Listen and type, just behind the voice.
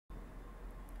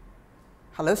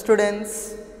Hello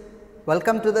students,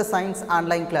 welcome to the science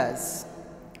online class.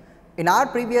 In our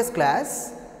previous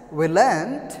class, we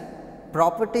learnt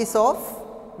properties of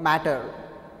matter.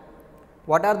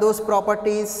 What are those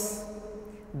properties?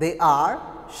 They are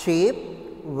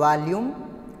shape, volume,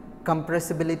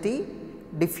 compressibility,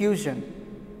 diffusion.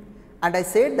 And I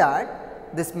said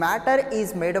that this matter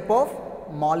is made up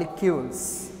of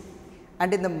molecules.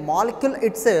 And in the molecule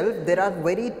itself, there are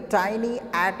very tiny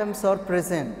atoms are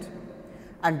present.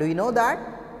 And do you know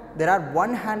that there are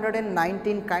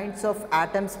 119 kinds of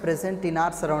atoms present in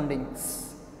our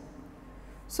surroundings?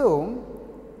 So,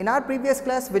 in our previous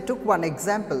class we took one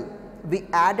example. We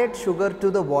added sugar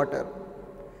to the water.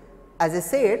 As I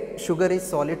said, sugar is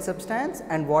solid substance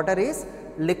and water is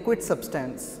liquid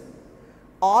substance.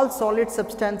 All solid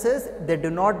substances, they do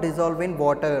not dissolve in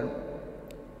water.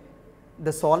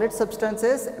 The solid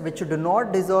substances which do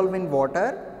not dissolve in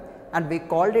water, and we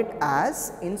called it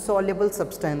as insoluble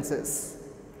substances,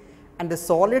 and the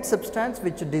solid substance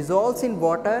which dissolves in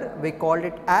water, we called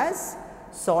it as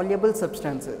soluble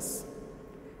substances.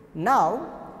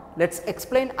 Now, let us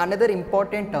explain another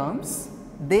important terms.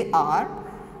 They are,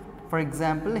 for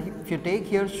example, if you take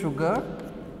here sugar,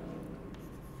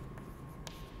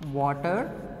 water,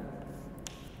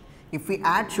 if we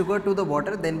add sugar to the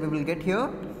water, then we will get here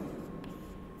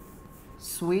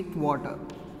sweet water.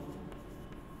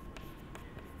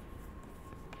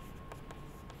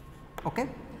 Okay.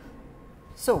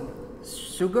 So,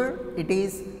 sugar, it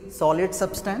is solid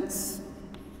substance,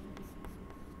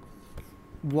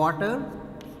 water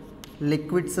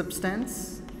liquid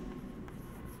substance,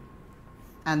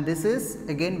 and this is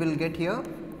again we will get here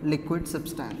liquid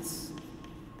substance.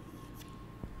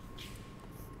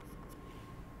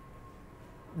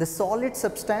 The solid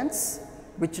substance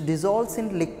which dissolves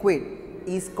in liquid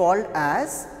is called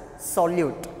as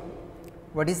solute.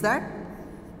 What is that?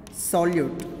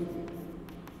 Solute.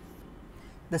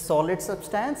 The solid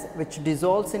substance which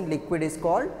dissolves in liquid is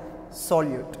called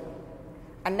solute.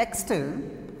 And next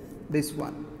this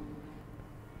one,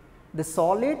 the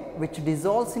solid which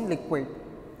dissolves in liquid.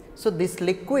 So, this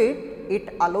liquid,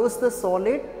 it allows the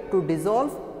solid to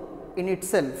dissolve in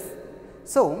itself.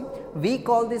 So, we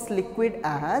call this liquid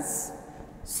as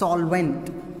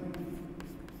solvent.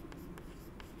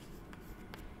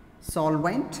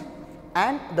 Solvent,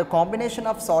 and the combination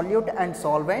of solute and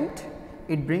solvent,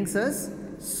 it brings us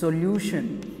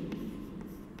solution.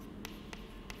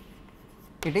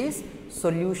 It is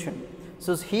solution.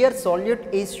 So, here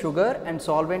solute is sugar and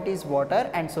solvent is water,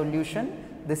 and solution,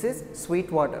 this is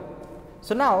sweet water.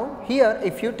 So, now here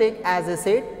if you take, as I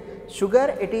said,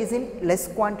 sugar it is in less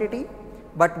quantity,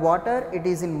 but water it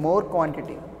is in more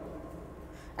quantity,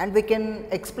 and we can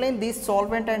explain these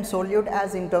solvent and solute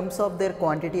as in terms of their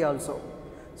quantity also.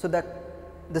 So, that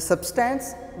the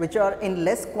substance which are in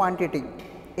less quantity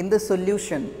in the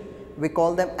solution, we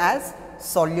call them as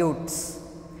solutes,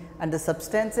 and the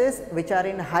substances which are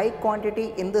in high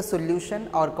quantity in the solution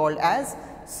are called as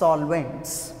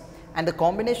solvents, and the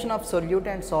combination of solute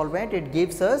and solvent, it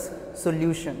gives us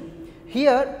solution.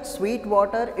 Here sweet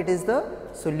water, it is the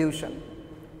solution.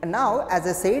 And now, as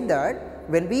I said that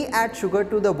when we add sugar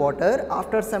to the water,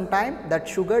 after some time that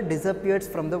sugar disappears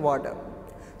from the water.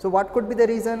 So, what could be the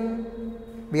reason?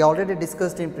 We already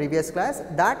discussed in previous class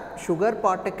that sugar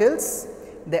particles,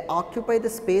 they occupy the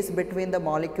space between the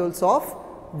molecules of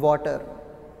water,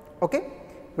 okay,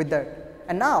 with that.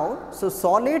 And now, so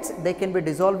solids, they can be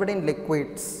dissolved in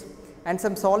liquids, and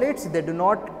some solids, they do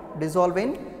not dissolve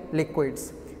in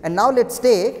liquids. And now, let us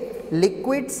take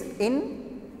liquids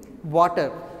in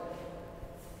water.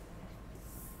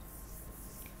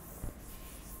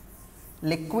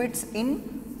 Liquids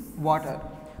in water.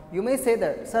 You may say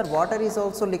that, sir, water is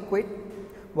also liquid.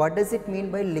 What does it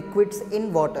mean by liquids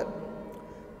in water?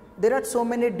 There are so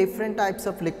many different types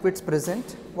of liquids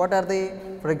present. What are they?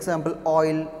 For example,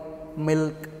 oil,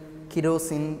 milk,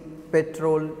 kerosene,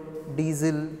 petrol,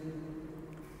 diesel,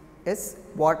 yes,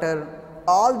 water,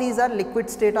 all these are liquid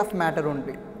state of matter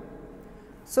only.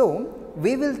 So,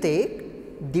 we will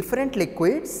take different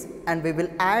liquids and we will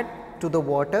add to the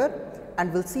water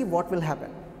and we will see what will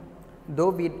happen. Though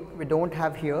we do not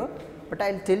have here, but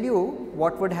I will tell you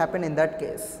what would happen in that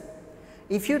case.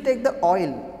 If you take the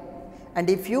oil and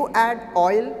if you add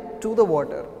oil to the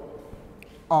water,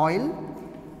 oil,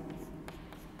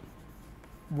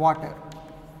 water,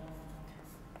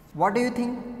 what do you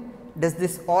think? Does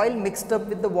this oil mixed up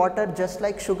with the water just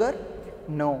like sugar?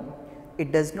 No,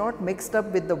 it does not mixed up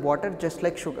with the water just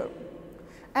like sugar.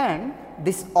 And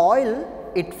this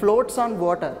oil, it floats on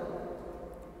water.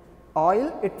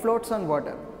 Oil, it floats on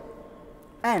water,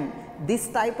 and this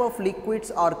type of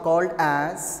liquids are called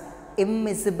as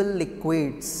immiscible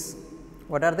liquids.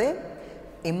 What are they?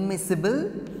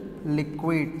 Immiscible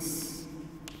liquids.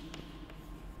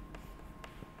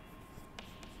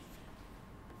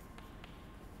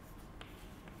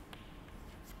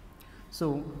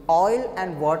 So, oil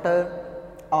and water,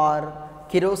 or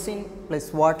kerosene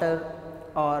plus water,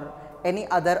 or any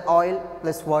other oil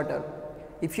plus water.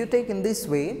 If you take in this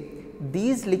way,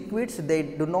 these liquids, they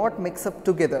do not mix up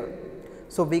together.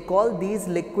 So, we call these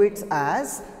liquids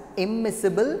as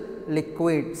immiscible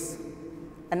liquids.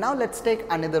 And now let us take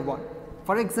another one.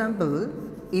 For example,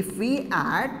 if we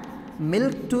add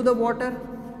milk to the water,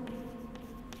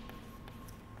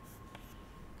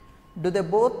 do they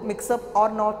both mix up or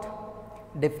not?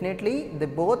 Definitely they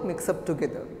both mix up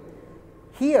together.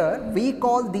 Here we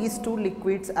call these two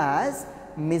liquids as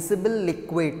miscible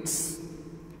liquids.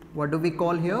 What do we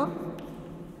call here?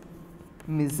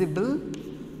 Miscible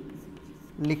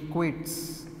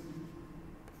liquids.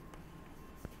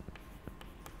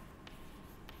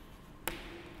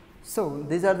 So,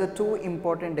 these are the two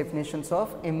important definitions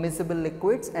of immiscible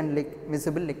liquids and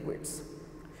miscible liquids.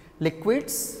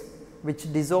 Liquids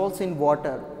which dissolves in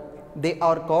water, they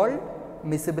are called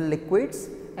miscible liquids,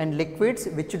 and liquids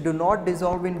which do not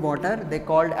dissolve in water, they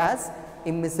called as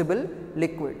immiscible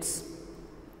liquids.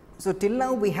 So, till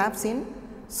now we have seen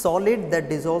solid that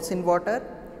dissolves in water,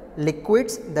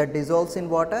 liquids that dissolves in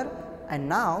water, and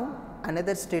now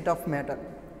another state of matter.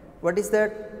 What is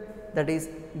that? That is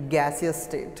gaseous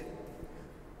state.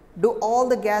 Do all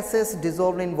the gases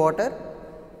dissolve in water?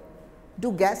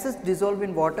 Do gases dissolve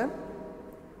in water?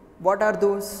 What are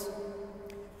those?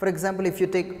 For example, if you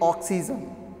take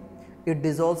oxygen, it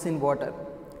dissolves in water.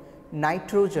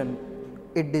 Nitrogen,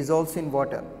 it dissolves in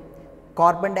water.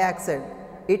 Carbon dioxide,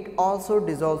 it also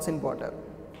dissolves in water.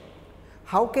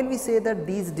 How can we say that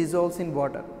these dissolves in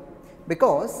water?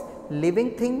 Because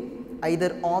living thing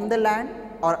either on the land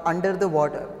or under the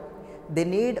water, they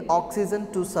need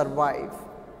oxygen to survive.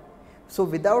 So,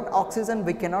 without oxygen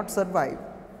we cannot survive.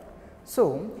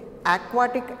 So,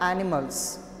 aquatic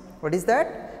animals, what is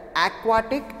that?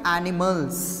 Aquatic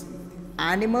animals.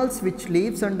 Animals which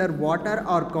lives under water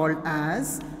are called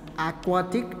as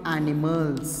aquatic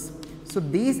animals. So,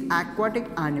 these aquatic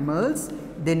animals,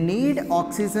 they need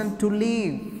oxygen to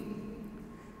live.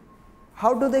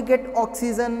 How do they get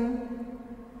oxygen?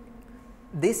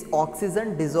 This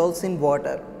oxygen dissolves in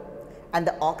water, and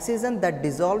the oxygen that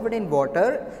dissolved in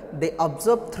water, they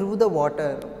absorb through the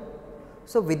water.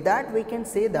 So, with that we can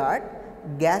say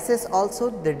that gases also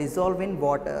they dissolve in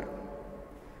water.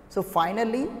 So,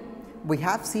 finally, we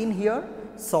have seen here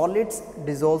solids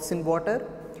dissolves in water,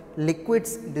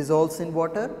 liquids dissolves in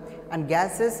water, and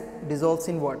gases dissolves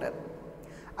in water.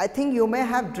 I think you may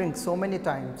have drink so many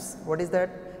times. What is that?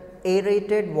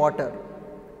 Aerated water.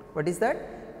 What is that?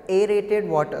 Aerated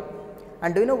water.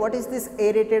 And do you know what is this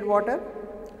aerated water?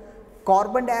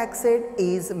 Carbon dioxide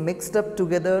is mixed up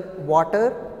together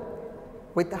water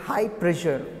with high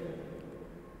pressure.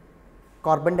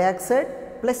 Carbon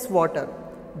dioxide plus water,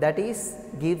 that is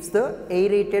gives the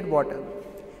aerated water.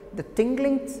 The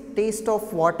tingling taste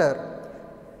of water,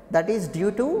 that is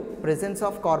due to presence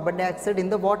of carbon dioxide in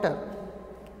the water.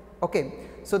 Okay.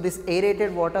 So, this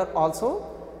aerated water also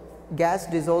gas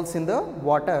dissolves in the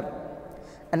water.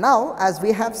 And now, as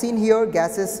we have seen here,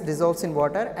 gases dissolves in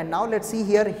water, and now let us see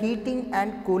here heating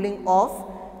and cooling of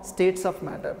states of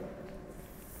matter.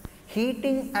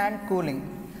 Heating and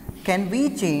cooling. Can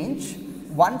we change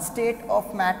one state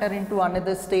of matter into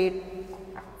another state?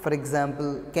 For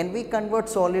example, can we convert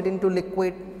solid into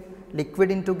liquid,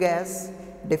 liquid into gas?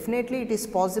 Definitely it is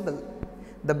possible.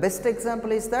 The best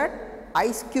example is that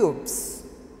ice cubes.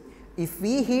 If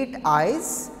we heat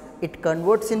ice, it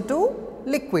converts into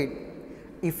liquid.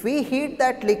 If we heat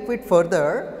that liquid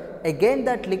further, again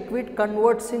that liquid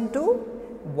converts into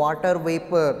water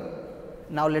vapor.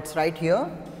 Now, let us write here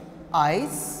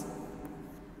ice.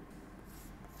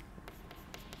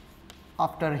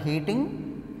 After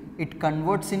heating, it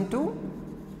converts into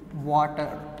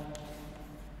water,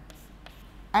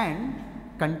 and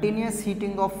continuous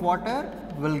heating of water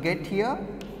will get here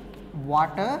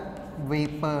water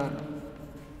vapor.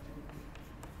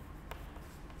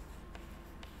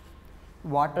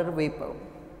 Water vapor.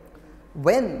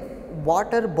 When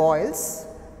water boils,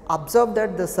 observe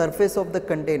that the surface of the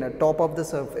container, top of the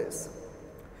surface,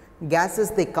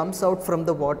 gases they comes out from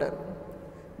the water.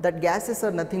 That gases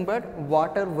are nothing but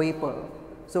water vapor.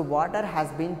 So, water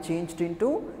has been changed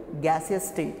into gaseous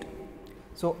state.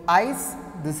 So, ice,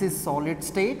 this is solid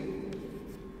state,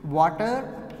 water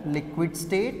liquid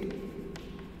state,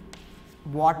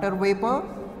 water vapor,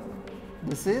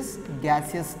 this is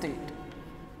gaseous state.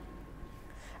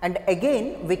 and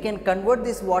again we can convert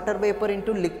this water vapor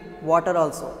into water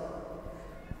also.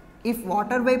 If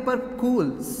water vapor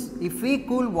cools, if we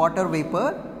cool water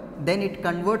vapor, then it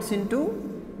converts into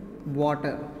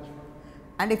water,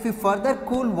 and if we further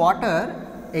cool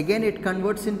water, again it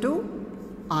converts into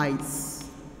ice.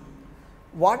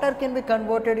 Water can be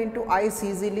converted into ice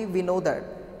easily, we know that,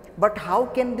 but how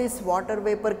can this water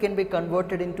vapor can be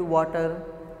converted into water?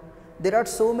 There are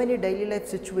so many daily life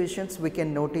situations we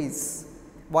can notice.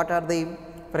 What are they?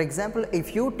 For example,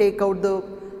 if you take out the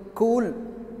cool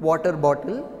water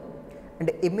bottle and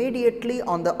immediately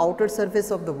on the outer surface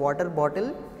of the water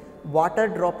bottle, water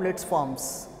droplets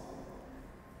forms.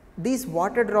 These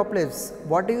water droplets,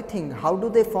 what do you think? How do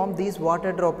they form these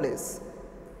water droplets?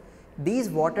 These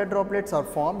water droplets are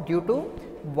formed due to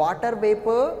water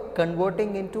vapor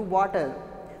converting into water.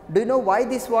 Do you know why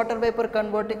this water vapor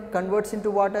converts into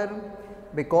water?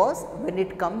 Because when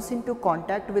it comes into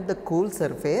contact with the cool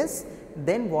surface,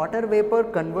 then water vapor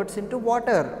converts into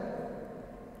water.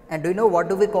 And do you know what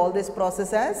do we call this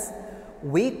process as?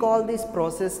 We call this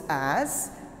process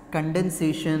as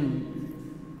condensation.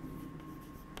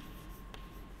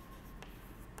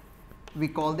 We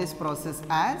call this process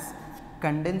as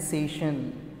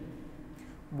condensation.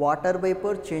 Water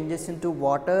vapor changes into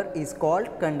water is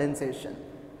called condensation.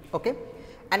 Okay,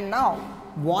 and now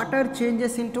water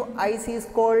changes into ice is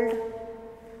called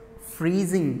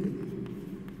freezing.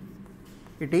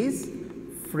 It is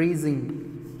freezing.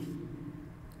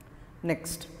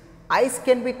 Next, ice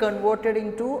can be converted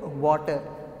into water.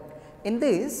 In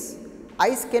this,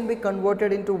 ice can be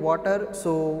converted into water,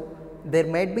 so there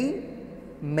might be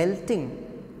melting.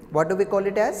 What do we call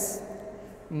it as?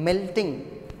 Melting.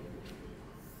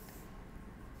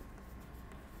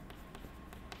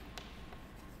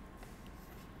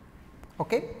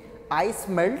 Okay, ice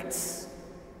melts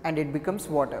and it becomes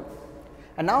water.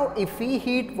 And now if we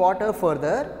heat water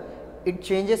further, it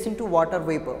changes into water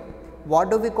vapor.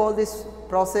 What do we call this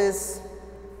process?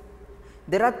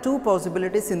 There are two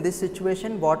possibilities in this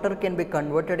situation. Water can be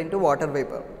converted into water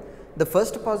vapor. The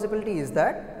first possibility is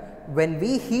that when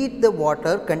we heat the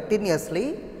water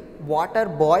continuously, water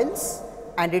boils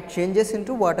and it changes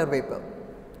into water vapor.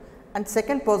 And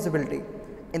second possibility,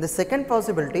 in the second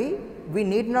possibility, we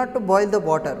need not to boil the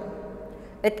water.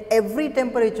 At every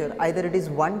temperature, either it is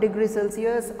 1 degree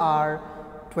Celsius or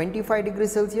 25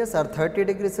 degrees Celsius or 30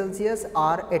 degrees Celsius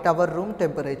or at our room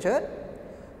temperature,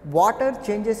 water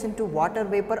changes into water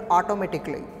vapor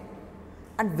automatically,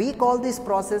 and we call this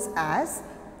process as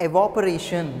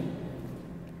evaporation.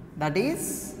 That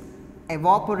is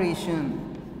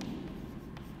evaporation.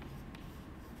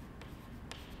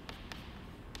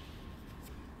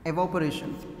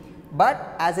 Evaporation.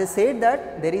 But as I said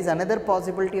that there is another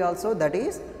possibility also, that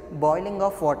is boiling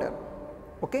of water.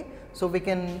 Okay. So, we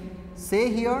can say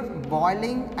here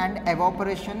boiling and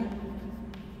evaporation.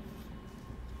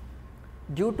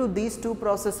 Due to these two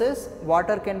processes,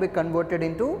 water can be converted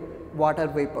into water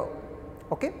vapor.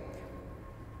 Okay.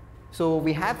 So,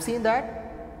 we have seen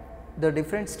that the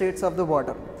different states of the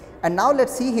water, and now let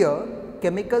us see here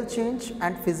chemical change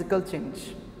and physical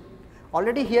change.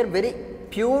 Already here very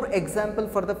pure example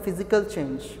for the physical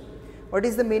change. What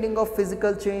is the meaning of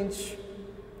physical change?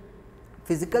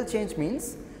 Physical change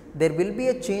means there will be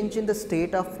a change in the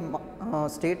state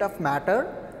of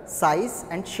matter, size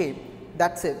and shape.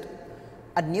 That is it.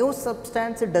 A new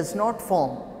substance does not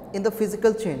form in the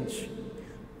physical change.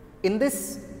 In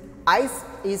this, ice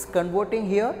is converting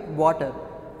here water.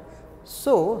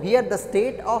 So, here the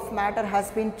state of matter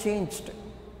has been changed.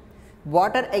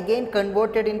 Water again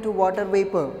converted into water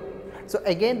vapor. So,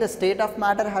 again the state of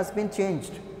matter has been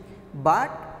changed,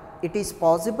 but it is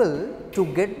possible to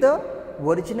get the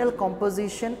original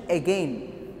composition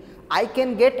again. I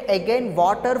can get again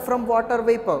water from water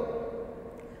vapor.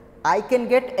 I can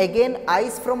get again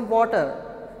ice from water.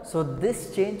 So,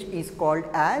 this change is called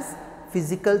as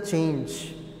physical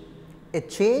change, a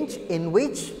change in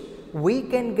which we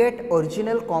can get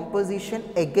original composition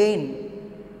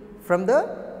again from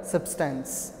the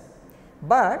substance.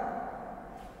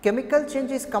 But chemical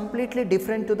change is completely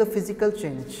different to the physical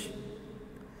change.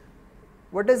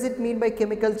 What does it mean by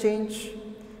chemical change?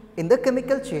 In the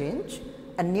chemical change,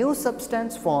 a new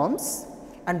substance forms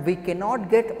and we cannot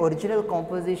get original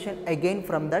composition again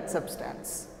from that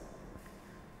substance.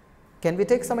 Can we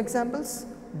take some examples?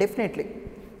 Definitely.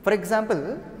 For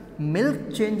example,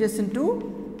 milk changes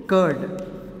into curd.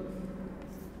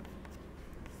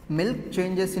 Milk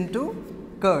changes into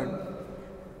curd.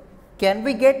 Can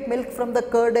we get milk from the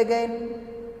curd again?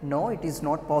 No, it is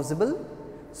not possible.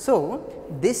 So,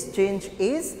 this change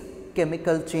is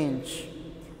chemical change.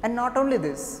 And not only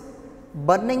this,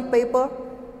 burning paper,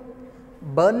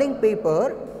 burning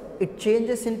paper, it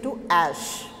changes into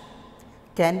ash.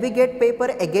 Can we get paper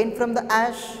again from the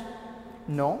ash?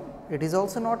 No, it is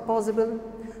also not possible.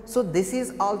 So, this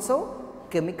is also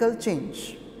chemical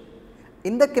change.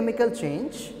 In the chemical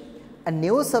change, a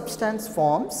new substance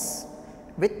forms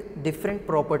with different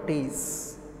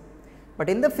properties. But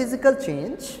in the physical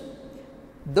change,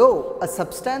 though a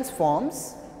substance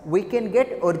forms, we can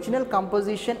get original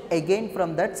composition again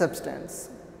from that substance.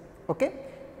 Okay?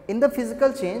 In the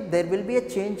physical change, there will be a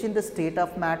change in the state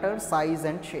of matter, size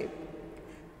and shape.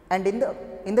 And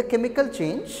in the chemical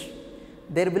change,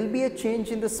 there will be a change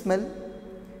in the smell.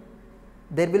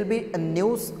 There will be a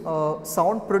new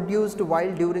sound produced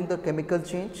while during the chemical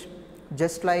change,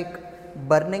 just like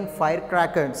burning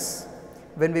firecrackers.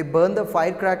 When we burn the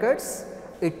firecrackers,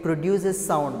 it produces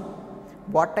sound.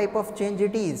 What type of change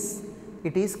it is?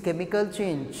 It is chemical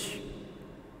change.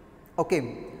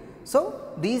 Okay. So,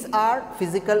 these are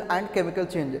physical and chemical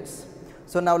changes.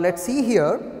 So, now let us see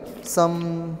here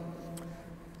some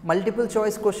multiple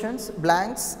choice questions,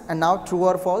 blanks, and now true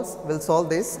or false. We will solve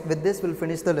this. With this we will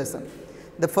finish the lesson.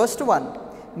 The first one,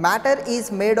 matter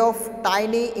is made of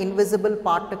tiny invisible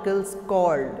particles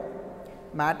called.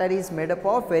 Matter is made up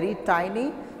of very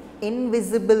tiny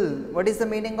invisible. What is the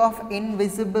meaning of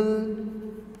invisible?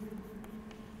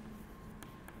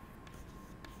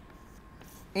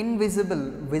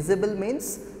 Invisible. Visible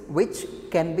means which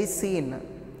can be seen.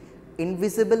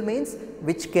 Invisible means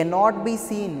which cannot be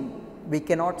seen. We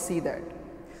cannot see that.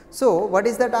 So, what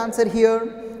is that answer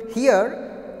here?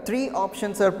 Here 3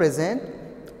 options are present: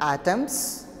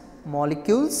 atoms,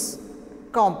 molecules,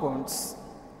 compounds.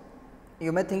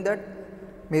 You may think that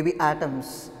maybe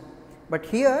atoms, but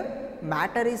here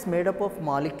matter is made up of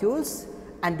molecules,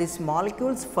 and these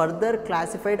molecules further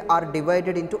classified are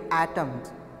divided into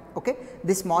atoms. Okay?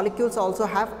 These molecules also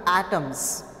have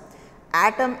atoms.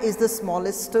 Atom is the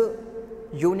smallest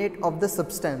unit of the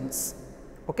substance.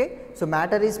 Okay? So,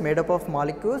 matter is made up of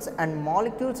molecules, and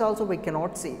molecules also we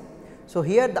cannot see. So,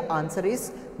 here the answer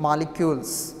is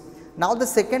molecules. Now, the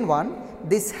second one,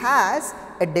 this has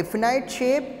a definite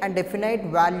shape and definite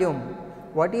volume.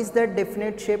 What is that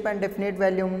definite shape and definite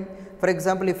volume? For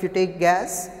example, if you take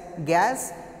gas,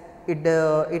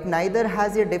 it neither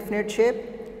has a definite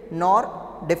shape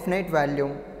nor definite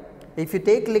volume. If you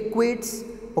take liquids,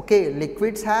 okay,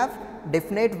 liquids have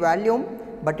definite volume,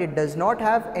 but it does not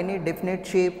have any definite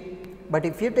shape. But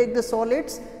if you take the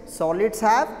solids, solids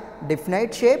have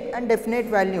definite shape and definite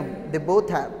volume, they both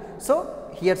have. So,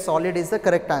 here solid is the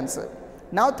correct answer.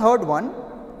 Now, third one,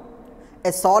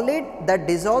 a solid that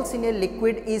dissolves in a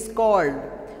liquid is called,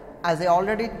 as I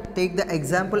already take the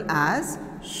example as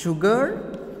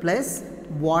sugar plus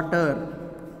water.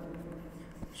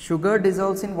 Sugar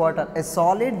dissolves in water, a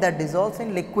solid that dissolves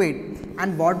in liquid,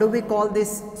 and what do we call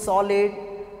this solid?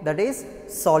 That is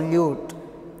solute.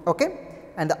 Okay?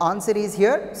 And the answer is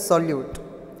here solute.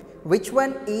 Which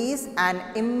one is an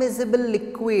immiscible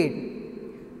liquid?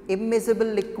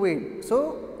 Immiscible liquid.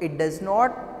 So, it does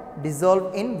not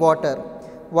dissolve in water.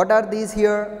 What are these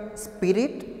here?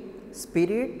 Spirit.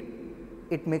 Spirit,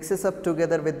 it mixes up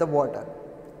together with the water.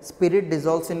 Spirit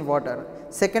dissolves in water.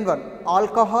 Second one,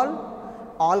 alcohol.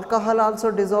 Alcohol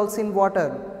also dissolves in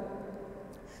water.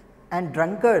 And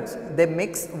drunkards, they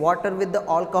mix water with the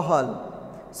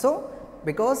alcohol. So,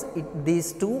 because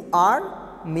these two are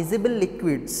miscible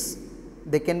liquids,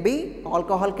 they can be,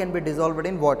 alcohol can be dissolved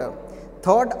in water.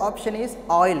 Third option is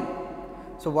oil.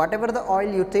 So, whatever the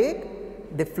oil you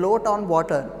take, they float on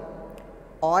water.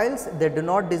 Oils, they do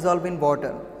not dissolve in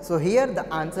water. So, here the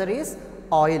answer is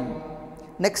oil.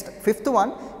 Next, fifth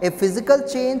one, a physical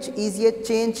change is a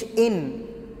change in.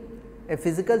 A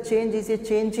physical change is a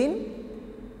change in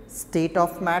state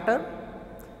of matter,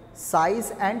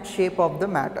 size and shape of the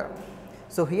matter.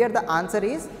 So, here the answer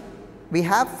is, we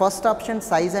have first option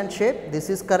size and shape, this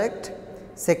is correct.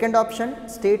 Second option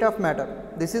state of matter,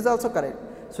 this is also correct.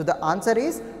 So, the answer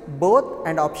is both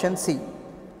and option C.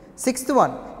 Sixth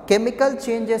one, chemical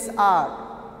changes are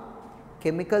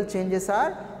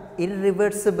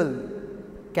irreversible.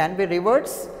 Can we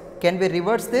reverse? Can we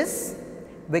reverse this?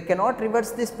 We cannot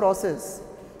reverse this process.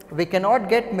 We cannot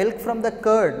get milk from the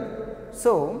curd.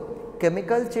 So,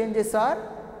 chemical changes are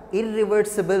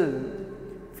irreversible.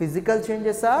 Physical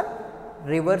changes are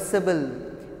reversible.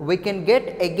 We can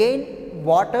get again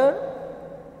water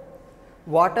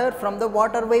from the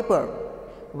water vapor.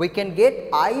 We can get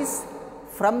ice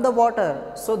from the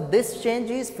water. So, this change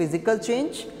is physical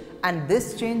change and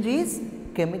this change is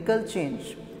chemical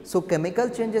change. So, chemical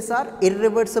changes are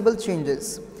irreversible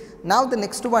changes. Now, the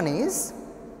next one is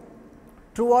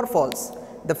true or false.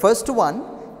 The first one,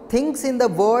 things in the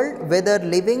world, whether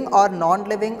living or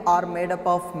non-living, are made up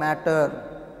of matter.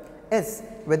 Yes,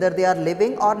 whether they are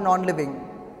living or non-living.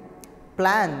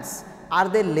 Plants, are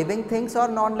they living things or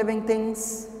non-living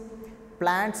things?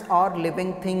 Plants are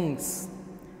living things.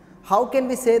 How can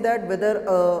we say that whether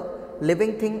a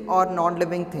living thing or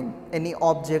non-living thing, any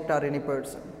object or any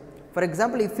person? For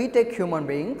example, if we take human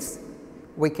beings,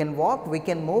 we can walk, we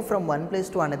can move from one place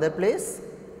to another place,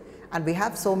 and we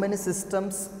have so many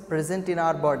systems present in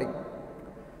our body.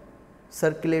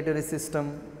 Circulatory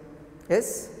system,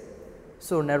 yes,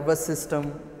 so nervous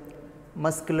system,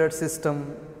 muscular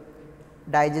system,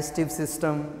 digestive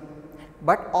system,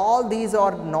 but all these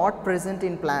are not present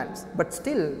in plants, but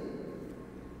still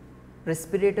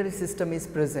respiratory system is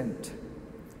present.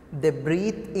 They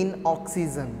breathe in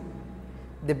oxygen,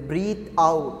 they breathe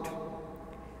out,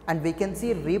 and we can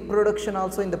see reproduction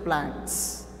also in the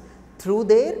plants through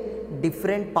their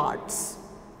different parts,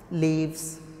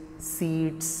 leaves,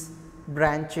 seeds,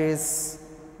 branches,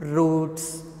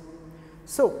 roots.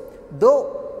 So,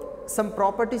 though some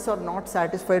properties are not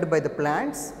satisfied by the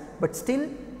plants, but still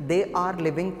they are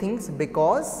living things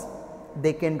because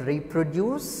they can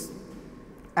reproduce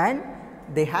and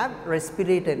they have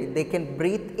respiratory, they can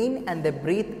breathe in and they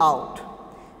breathe out.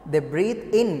 They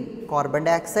breathe in carbon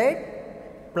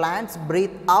dioxide, plants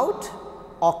breathe out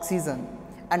oxygen,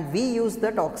 and we use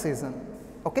that oxygen.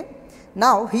 Okay.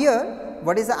 Now, here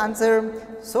what is the answer?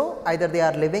 So, either they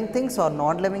are living things or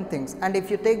non-living things, and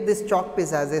if you take this chalk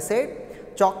piece, as I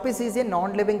said, chalk piece is a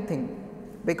non-living thing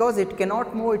because it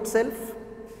cannot move itself.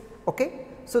 Okay.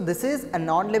 So, this is a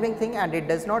non-living thing and it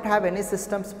does not have any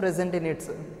systems present in it.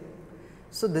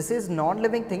 So, this is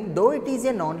non-living thing, though it is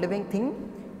a non-living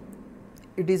thing,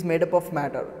 it is made up of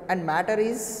matter, and matter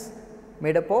is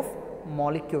made up of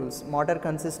molecules. Matter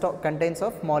contains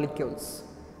of molecules.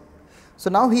 So,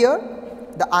 now here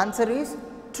the answer is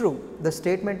true, the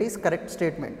statement is correct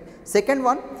statement. Second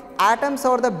one, atoms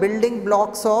are the building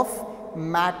blocks of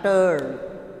matter.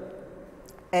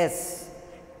 Yes,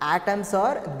 atoms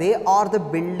they are the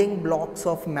building blocks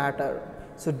of matter.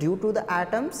 So, due to the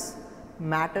atoms,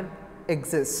 matter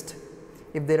exists.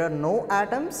 If there are no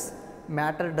atoms,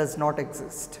 matter does not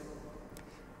exist.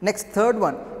 Next, third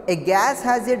one, a gas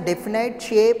has a definite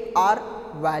shape or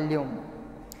volume.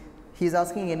 He is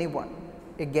asking anyone,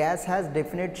 a gas has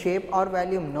definite shape or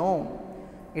volume? No,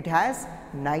 it has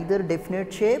neither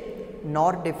definite shape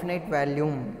nor definite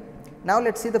volume. Now,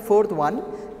 let us see the fourth one,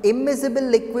 immiscible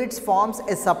liquids forms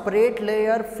a separate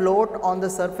layer float on the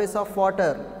surface of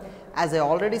water. As I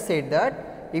already said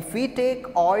that if we take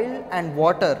oil and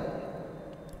water,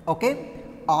 okay,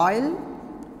 oil,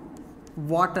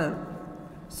 water,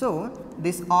 so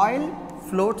this oil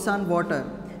floats on water,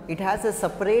 it has a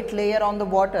separate layer on the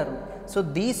water. So,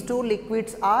 these two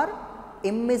liquids are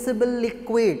immiscible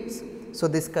liquids. So,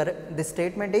 this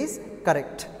statement is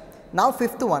correct. Now,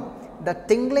 fifth one, the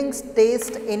tingling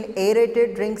taste in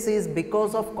aerated drinks is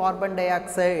because of carbon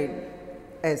dioxide.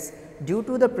 Yes, due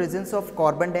to the presence of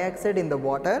carbon dioxide in the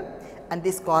water, and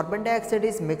this carbon dioxide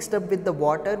is mixed up with the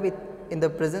water in the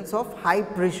presence of high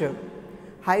pressure.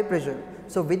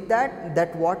 So, with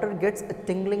that water gets a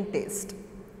tingling taste.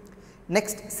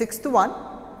 Next, sixth one,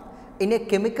 in a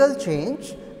chemical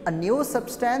change, a new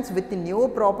substance with new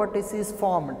properties is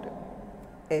formed.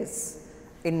 Yes,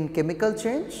 in chemical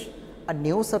change, a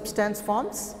new substance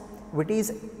forms which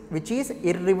is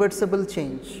irreversible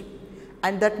change,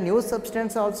 and that new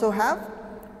substance also have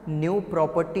new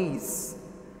properties,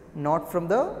 not from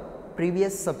the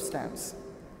previous substance.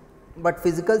 But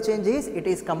physical change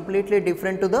is completely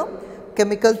different to the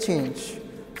chemical change.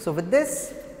 So, with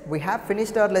this we have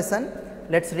finished our lesson.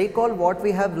 Let us recall what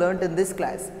we have learned in this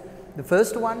class. The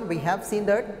first one, we have seen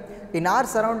that in our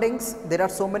surroundings there are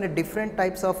so many different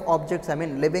types of objects, I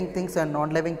mean living things and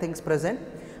non-living things present.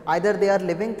 Either they are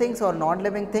living things or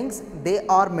non-living things, they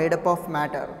are made up of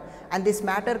matter, and this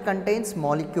matter contains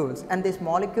molecules, and these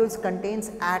molecules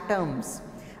contains atoms.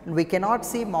 And we cannot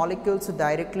see molecules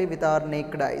directly with our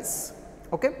naked eyes.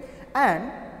 Okay?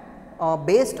 And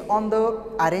based on the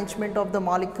arrangement of the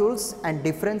molecules and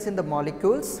difference in the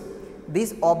molecules,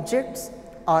 these objects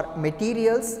or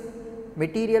materials,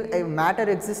 matter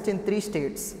exists in three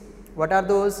states. What are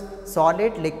those?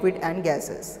 Solid, liquid and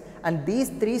gases. And these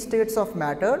three states of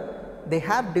matter, they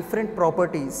have different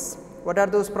properties. What are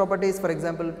those properties? For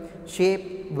example,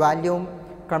 shape, volume,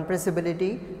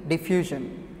 compressibility,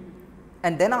 diffusion.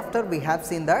 And then after we have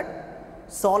seen that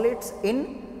solids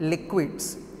in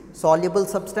liquids, soluble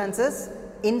substances,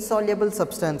 insoluble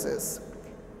substances,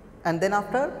 and then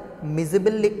after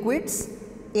miscible liquids,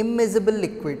 immiscible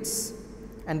liquids,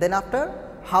 and then after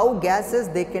how gases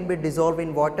they can be dissolved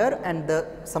in water, and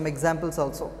some examples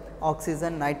also,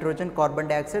 oxygen, nitrogen, carbon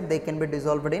dioxide, they can be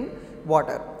dissolved in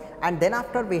water. And then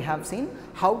after we have seen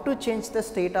how to change the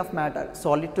state of matter,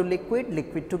 solid to liquid,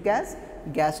 liquid to gas,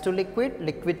 gas to liquid,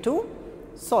 liquid to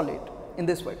solid, in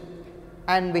this way.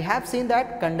 And we have seen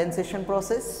that condensation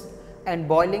process and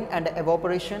boiling and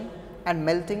evaporation and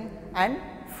melting and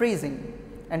freezing.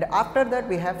 And after that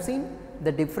we have seen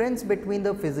the difference between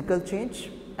the physical change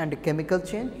and chemical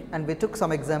change, and we took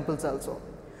some examples also.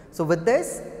 So with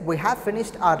this we have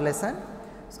finished our lesson.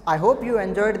 So I hope you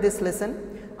enjoyed this lesson.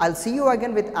 I will see you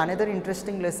again with another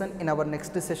interesting lesson in our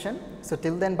next session. So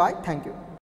till then, bye. Thank you.